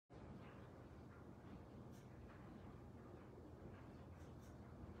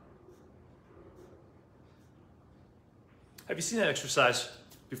Have you seen that exercise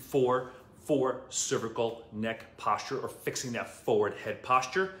before for cervical neck posture or fixing that forward head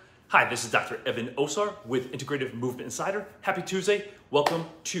posture? Hi, this is Dr. Evan Osar with Integrative Movement Insider. Happy Tuesday. Welcome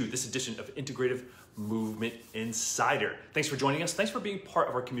to this edition of Integrative Movement Insider. Thanks for joining us. Thanks for being part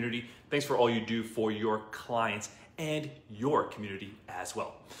of our community. Thanks for all you do for your clients and your community as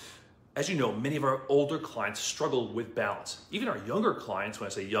well. As you know, many of our older clients struggle with balance. Even our younger clients, when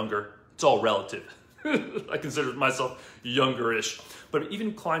I say younger, it's all relative. I consider myself younger-ish. But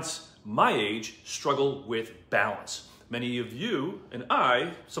even clients my age struggle with balance. Many of you and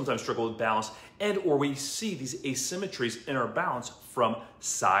I sometimes struggle with balance and or we see these asymmetries in our balance from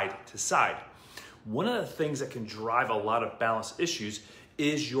side to side. One of the things that can drive a lot of balance issues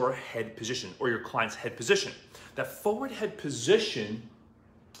is your head position or your client's head position. That forward head position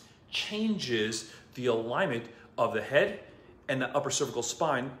changes the alignment of the head and the upper cervical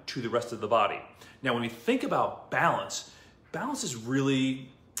spine to the rest of the body. Now, when we think about balance,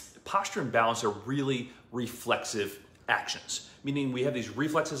 posture and balance are really reflexive actions, meaning we have these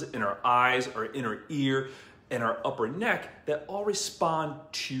reflexes in our eyes, our inner ear, and our upper neck that all respond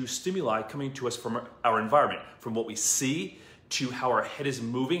to stimuli coming to us from our environment, from what we see to how our head is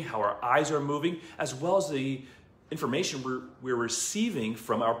moving, how our eyes are moving, as well as the information we're receiving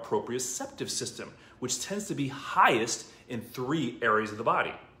from our proprioceptive system, which tends to be highest in 3 areas of the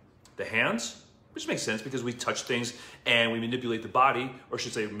body. The hands, which makes sense because we touch things and we manipulate the body, or I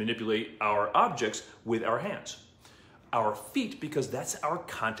should say manipulate our objects with our hands. Our feet, because that's our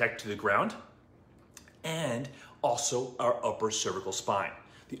contact to the ground, and also our upper cervical spine.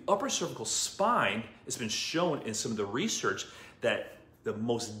 The upper cervical spine has been shown in some of the research that the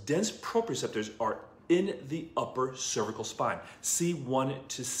most dense proprioceptors are in the upper cervical spine. C1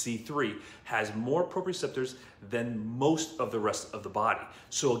 to C3 has more proprioceptors than most of the rest of the body.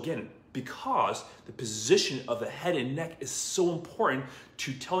 So again, because the position of the head and neck is so important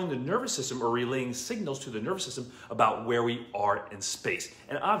to telling the nervous system or relaying signals to the nervous system about where we are in space.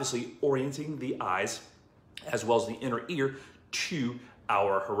 And obviously orienting the eyes as well as the inner ear to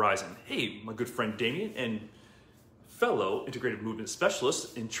our horizon. Hey, my good friend Damien and fellow integrative movement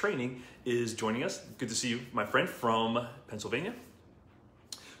specialist in training is joining us. Good to see you, my friend, from Pennsylvania.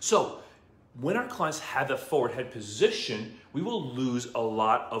 So when our clients have that forward head position, we will lose a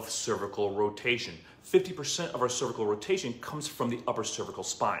lot of cervical rotation. 50% of our cervical rotation comes from the upper cervical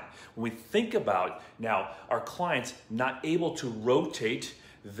spine. When we think about now our clients not able to rotate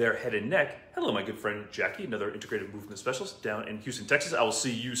their head and neck. Hello, my good friend Jackie, another integrative movement specialist down in Houston, Texas. I will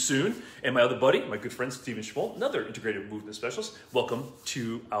see you soon. And my other buddy, my good friend Steven Schmoll, another integrative movement specialist. Welcome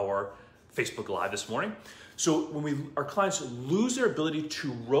to our Facebook Live this morning. So when our clients lose their ability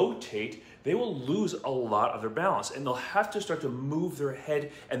to rotate, they will lose a lot of their balance and they'll have to start to move their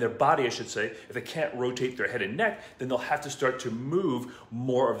head and their body, I should say. If they can't rotate their head and neck, then they'll have to start to move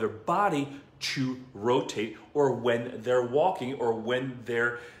more of their body to rotate, or when they're walking or when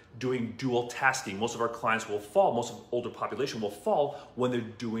they're doing dual tasking. Most of our clients will fall, most of the older population will fall when they're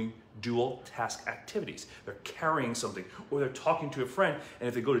doing dual task activities. They're carrying something or they're talking to a friend, and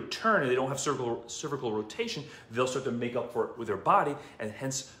if they go to turn and they don't have cervical rotation, they'll start to make up for it with their body, and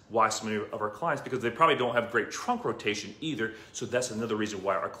hence why so many of our clients, because they probably don't have great trunk rotation either, so that's another reason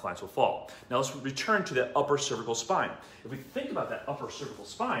why our clients will fall. Now let's return to that upper cervical spine. If we think about that upper cervical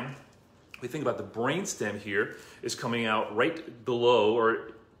spine, we think about the brainstem here is coming out right below,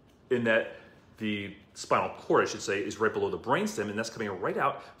 or in that the spinal cord, I should say, is right below the brainstem, and that's coming right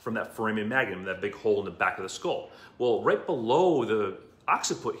out from that foramen magnum, that big hole in the back of the skull. Well, right below the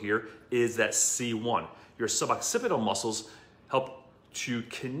occiput here is that C1. Your suboccipital muscles help to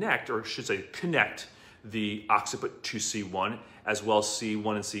connect, or I should say connect, the occiput to C1, as well as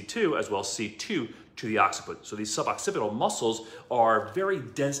C1 and C2, as well as C2 to the occiput. So these suboccipital muscles are very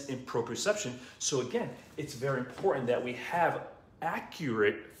dense in proprioception. So again, it's very important that we have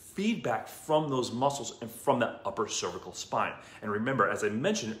accurate feedback from those muscles and from that upper cervical spine. And remember, as I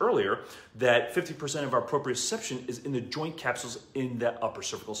mentioned earlier, that 50% of our proprioception is in the joint capsules in that upper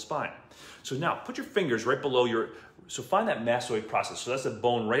cervical spine. So now put your fingers right below so find that mastoid process. So that's the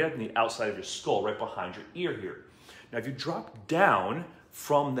bone right on the outside of your skull, right behind your ear here. Now, if you drop down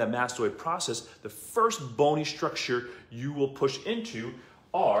from the mastoid process, the first bony structure you will push into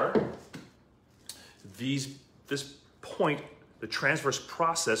are this point, the transverse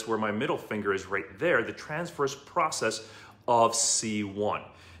process where my middle finger is right there, the transverse process of C1.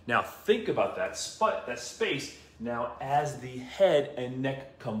 Now think about that space. Now as the head and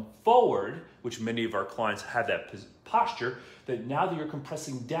neck come forward, which many of our clients have that posture, that now that you're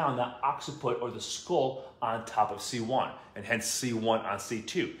compressing down that occiput or the skull on top of C1, and hence C1 on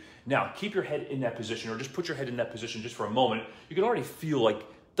C2. Now, keep your head in that position, or just put your head in that position just for a moment. You can already feel like,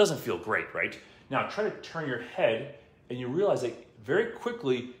 it doesn't feel great, right? Now, try to turn your head, and you realize that very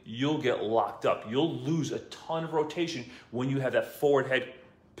quickly, you'll get locked up. You'll lose a ton of rotation when you have that forward head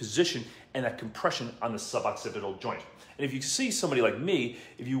position and that compression on the suboccipital joint. And if you see somebody like me,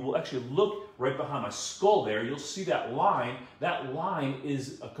 if you will actually look right behind my skull there, you'll see that line. That line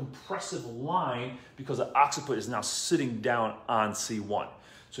is a compressive line because the occiput is now sitting down on C1.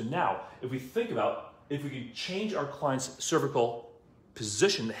 So now, if we think about, if we can change our client's cervical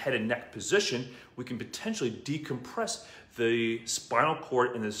position, the head and neck position, we can potentially decompress the spinal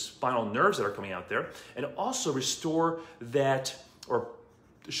cord and the spinal nerves that are coming out there, and also restore that, or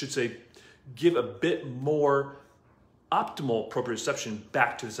I should say, give a bit more optimal proprioception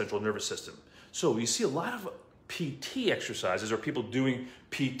back to the central nervous system. So you see a lot of PT exercises, or people doing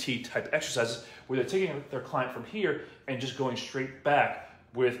PT type exercises, where they're taking their client from here and just going straight back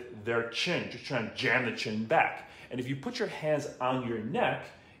with their chin, just trying to jam the chin back. And if you put your hands on your neck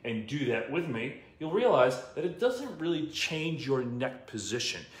and do that with me, you'll realize that it doesn't really change your neck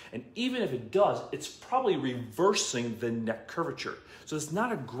position. And even if it does, it's probably reversing the neck curvature. So it's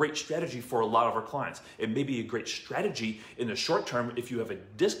not a great strategy for a lot of our clients. It may be a great strategy in the short term if you have a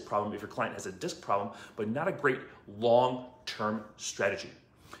disc problem, if your client has a disc problem, but not a great long-term strategy.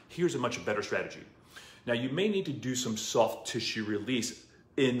 Here's a much better strategy. Now, you may need to do some soft tissue release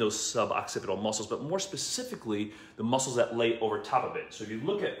in those suboccipital muscles, but more specifically, the muscles that lay over top of it. So if you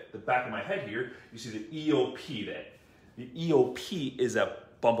look at the back of my head here, you see the EOP there. The EOP is a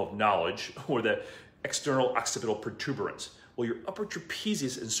bump of knowledge, or the external occipital protuberance. Well, your upper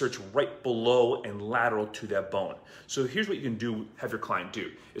trapezius inserts right below and lateral to that bone. So here's what you can do, have your client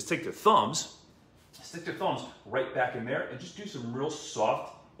do, is take their thumbs, stick their thumbs right back in there, and just do some real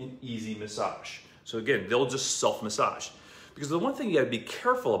soft and easy massage. So again, they'll just self-massage. Because the one thing you gotta be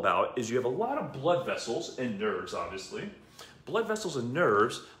careful about is you have a lot of blood vessels and nerves, obviously. Blood vessels and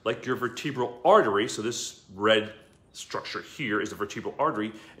nerves, like your vertebral artery, so this red structure here is the vertebral artery,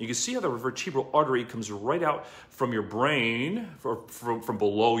 and you can see how the vertebral artery comes right out from your brain, from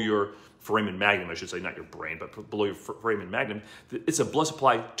below your foramen magnum, I should say, not your brain, but below your foramen magnum. It's a blood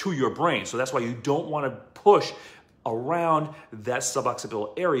supply to your brain, so that's why you don't wanna push around that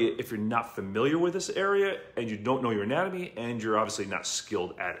suboccipital area if you're not familiar with this area and you don't know your anatomy and you're obviously not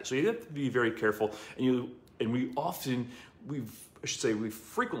skilled at it. So you have to be very careful, and we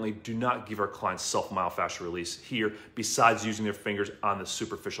frequently do not give our clients self-myofascial release here besides using their fingers on the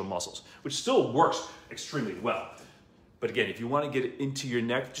superficial muscles, which still works extremely well. But again, if you want to get it into your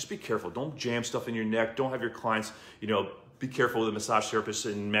neck, just be careful. Don't jam stuff in your neck. Don't have your clients, be careful with the massage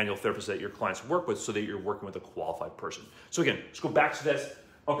therapists and manual therapists that your clients work with, so that you're working with a qualified person. So again, let's go back to that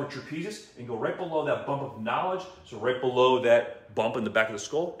upper trapezius and go right below that bump of knowledge, so right below that bump in the back of the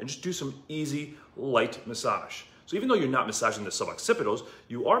skull, and just do some easy, light massage. So even though you're not massaging the suboccipitals,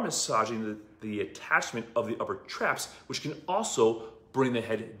 you are massaging the attachment of the upper traps, which can also bring the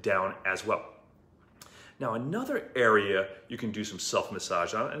head down as well. Now, another area you can do some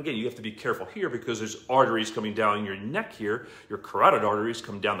self-massage on, and again, you have to be careful here because there's arteries coming down your neck here. Your carotid arteries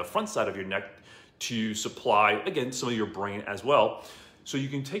come down the front side of your neck to supply, again, some of your brain as well. So you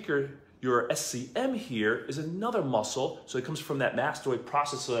can take your SCM here is another muscle. So it comes from that mastoid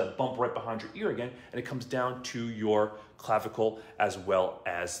process, so that bump right behind your ear again, and it comes down to your clavicle as well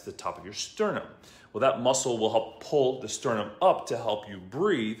as the top of your sternum. Well, that muscle will help pull the sternum up to help you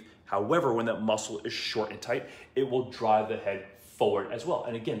breathe. However, when that muscle is short and tight, it will drive the head forward as well.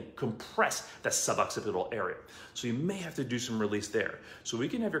 And again, compress that suboccipital area. So you may have to do some release there. So we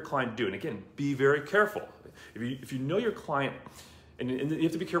can have your client do, and again, be very careful. If you know your client, and you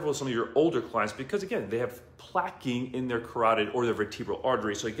have to be careful with some of your older clients because again, they have plaquing in their carotid or their vertebral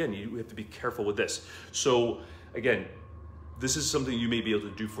artery. So again, you have to be careful with this. So again, this is something you may be able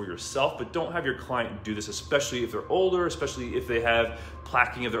to do for yourself, but don't have your client do this, especially if they're older, especially if they have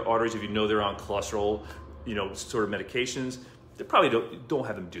plaquing of their arteries, if you know they're on cholesterol, sort of medications. They probably don't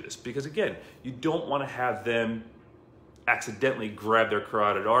have them do this because again, you don't want to have them accidentally grab their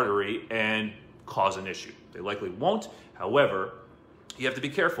carotid artery and cause an issue. They likely won't. However, you have to be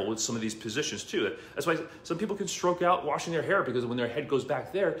careful with some of these positions too. That's why some people can stroke out washing their hair, because when their head goes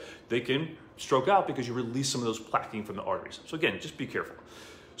back there, they can stroke out because you release some of those plaquing from the arteries. So again, just be careful.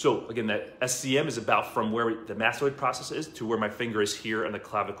 So again, that SCM is about from where the mastoid process is to where my finger is here on the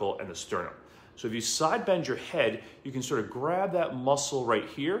clavicle and the sternum. So if you side bend your head, you can sort of grab that muscle right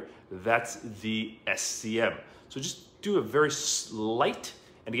here. That's the SCM. So just do a very slight,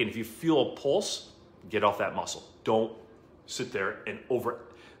 and again, if you feel a pulse, get off that muscle. don't sit there and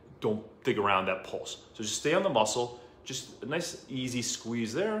don't dig around that pulse. So just stay on the muscle, just a nice easy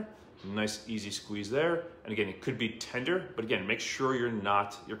squeeze there, nice easy squeeze there. And again, it could be tender, but again, make sure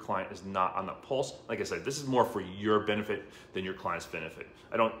your client is not on the pulse. Like I said, this is more for your benefit than your client's benefit.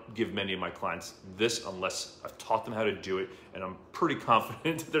 I don't give many of my clients this unless I've taught them how to do it, and I'm pretty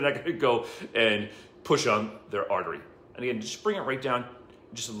confident that they're not gonna go and push on their artery. And again, just bring it right down,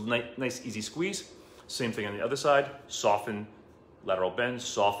 just a nice easy squeeze. Same thing on the other side, soften, lateral bend,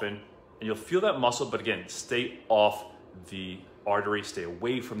 soften, and you'll feel that muscle, but again, stay off the artery, stay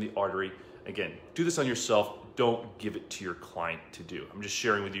away from the artery. Again, do this on yourself, don't give it to your client to do. I'm just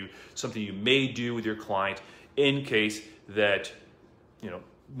sharing with you something you may do with your client in case that,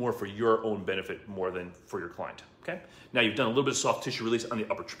 more for your own benefit more than for your client, okay? Now you've done a little bit of soft tissue release on the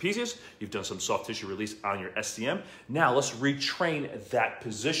upper trapezius, you've done some soft tissue release on your SCM. Now let's retrain that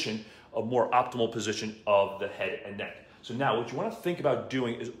position, a more optimal position of the head and neck. So now what you want to think about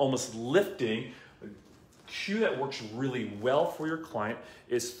doing is almost lifting. A cue that works really well for your client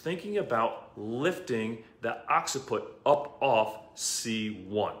is thinking about lifting the occiput up off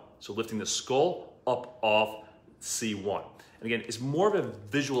C1. So lifting the skull up off C1. And again, it's more of a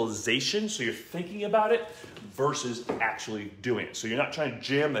visualization, so you're thinking about it versus actually doing it. So you're not trying to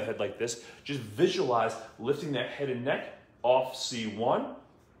jam the head like this, just visualize lifting that head and neck off C1,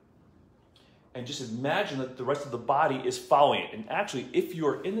 and just imagine that the rest of the body is following it. And actually, if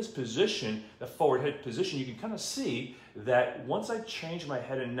you're in this position, the forward head position, you can kind of see that once I change my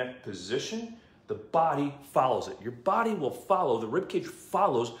head and neck position, the body follows it. Your body will follow, the rib cage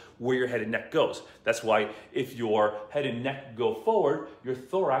follows where your head and neck goes. That's why if your head and neck go forward, your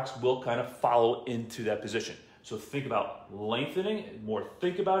thorax will kind of follow into that position. So think about lengthening, more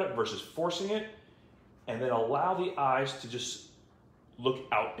think about it versus forcing it, and then allow the eyes to just look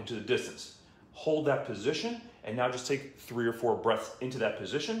out into the distance. Hold that position, and now just take 3 or 4 breaths into that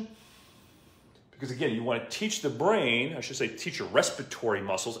position. Because again, you want to teach the brain, I should say teach your respiratory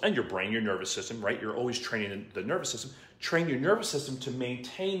muscles and your brain, your nervous system, right? You're always training the nervous system. Train your nervous system to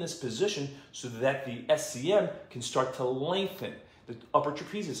maintain this position so that the SCM can start to lengthen. The upper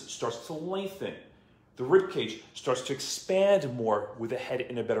trapezius starts to lengthen. The rib cage starts to expand more with the head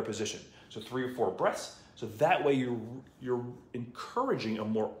in a better position. So 3 or 4 breaths. So that way you're encouraging a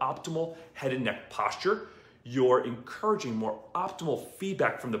more optimal head and neck posture. You're encouraging more optimal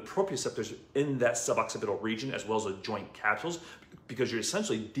feedback from the proprioceptors in that suboccipital region as well as the joint capsules, because you're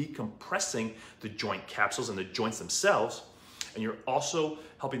essentially decompressing the joint capsules and the joints themselves. And you're also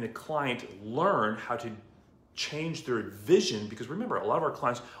helping the client learn how to change their vision, because remember, a lot of our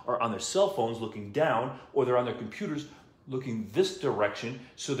clients are on their cell phones looking down, or they're on their computers looking this direction,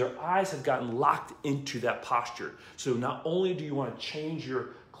 so their eyes have gotten locked into that posture. So not only do you want to change your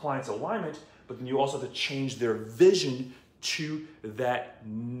client's alignment, but then you also have to change their vision to that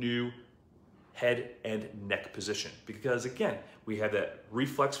new head and neck position. Because again, we have that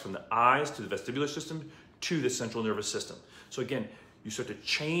reflex from the eyes to the vestibular system to the central nervous system. So again, you start to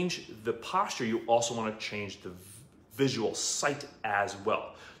change the posture, you also want to change the visual sight as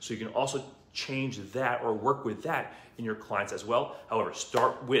well. So you can also change that or work with that in your clients as well. However,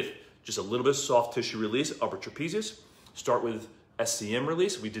 start with just a little bit of soft tissue release, upper trapezius. Start with SCM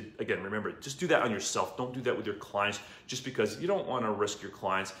release. We did, again, remember, just do that on yourself. Don't do that with your clients, just because you don't want to risk your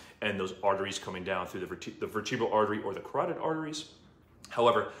clients and those arteries coming down through the vertebral artery or the carotid arteries.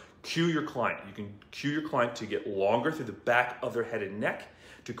 However, cue your client. You can cue your client to get longer through the back of their head and neck,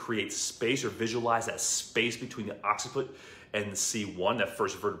 to create space or visualize that space between the occiput and the C1, that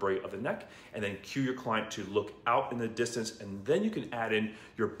first vertebrae of the neck, and then cue your client to look out in the distance, and then you can add in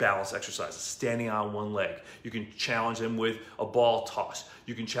your balance exercises, standing on one leg. You can challenge them with a ball toss.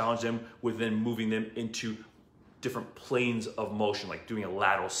 You can challenge them with then moving them into different planes of motion, like doing a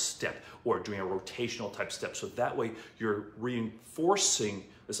lateral step or doing a rotational type step. So that way you're reinforcing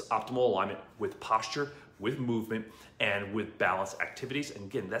this optimal alignment with posture, with movement, and with balance activities. And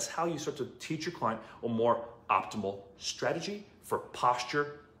again, that's how you start to teach your client a more optimal strategy for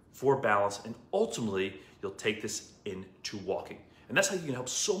posture, for balance, and ultimately you'll take this into walking. And that's how you can help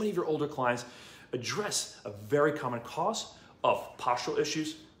so many of your older clients address a very common cause of postural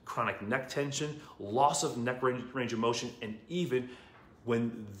issues, chronic neck tension, loss of neck range of motion, and even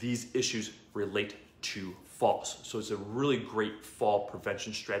when these issues relate to falls. So it's a really great fall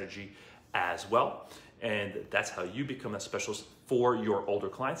prevention strategy as well. And that's how you become that specialist for your older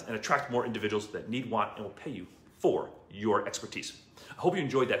clients and attract more individuals that need, want, and will pay you for your expertise. I hope you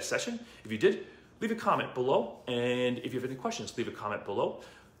enjoyed that session. If you did, leave a comment below. And if you have any questions, leave a comment below.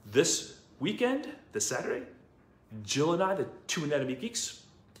 This weekend, this Saturday, Jill and I, the two Anatomy Geeks,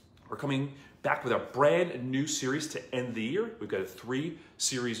 we're coming back with our brand new series to end the year. We've got a three-part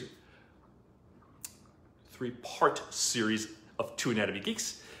series of 2 Anatomy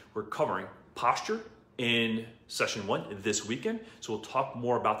Geeks. We're covering posture in session 1 this weekend. So we'll talk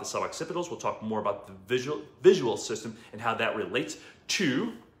more about the suboccipitals. We'll talk more about the visual system and how that relates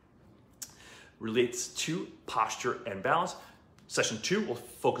to posture and balance. Session 2 will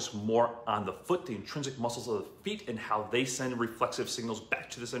focus more on the foot, the intrinsic muscles of the feet, and how they send reflexive signals back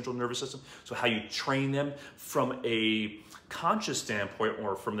to the central nervous system. So how you train them from a conscious standpoint,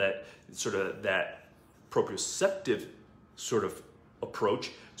 or from that sort of that proprioceptive sort of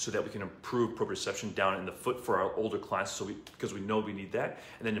approach, so that we can improve proprioception down in the foot for our older clients, because we know we need that.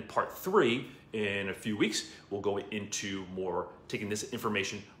 And then in part 3, in a few weeks, we'll go into more, taking this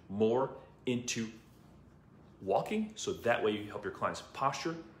information more into walking, so that way you help your clients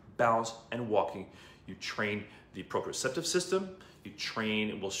posture, balance, and walking. You train the proprioceptive system, you train,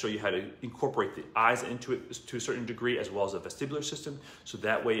 and we'll show you how to incorporate the eyes into it to a certain degree, as well as the vestibular system, so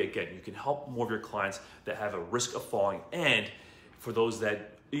that way, again, you can help more of your clients that have a risk of falling, and for those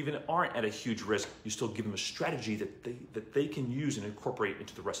that even aren't at a huge risk, you still give them a strategy that they can use and incorporate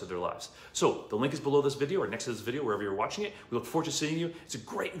into the rest of their lives. So the link is below this video or next to this video, wherever you're watching it. We look forward to seeing you. It's a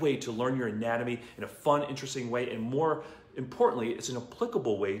great way to learn your anatomy in a fun, interesting way, and more importantly, it's an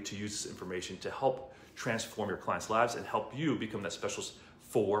applicable way to use this information to help transform your clients' lives and help you become that specialist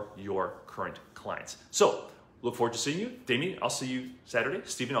for your current clients. So look forward to seeing you. Damien, I'll see you Saturday.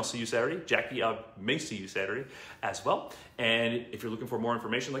 Stephen, I'll see you Saturday. Jackie, I may see you Saturday as well. And if you're looking for more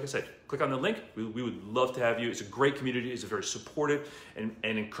information, like I said, click on the link. We would love to have you. It's a great community. It's very supportive and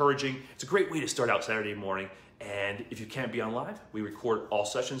encouraging. It's a great way to start out Saturday morning. And if you can't be on live, we record all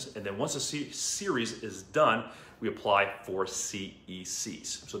sessions. And then once the series is done, we apply for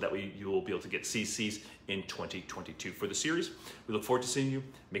CECs. So that way you will be able to get CCs in 2022 for the series. We look forward to seeing you.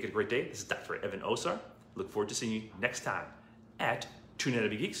 Make it a great day. This is Dr. Evan Osarof. Look forward to seeing you next time at 2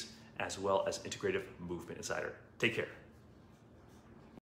 Anatomy Geeks, as well as Integrative Movement Insider. Take care.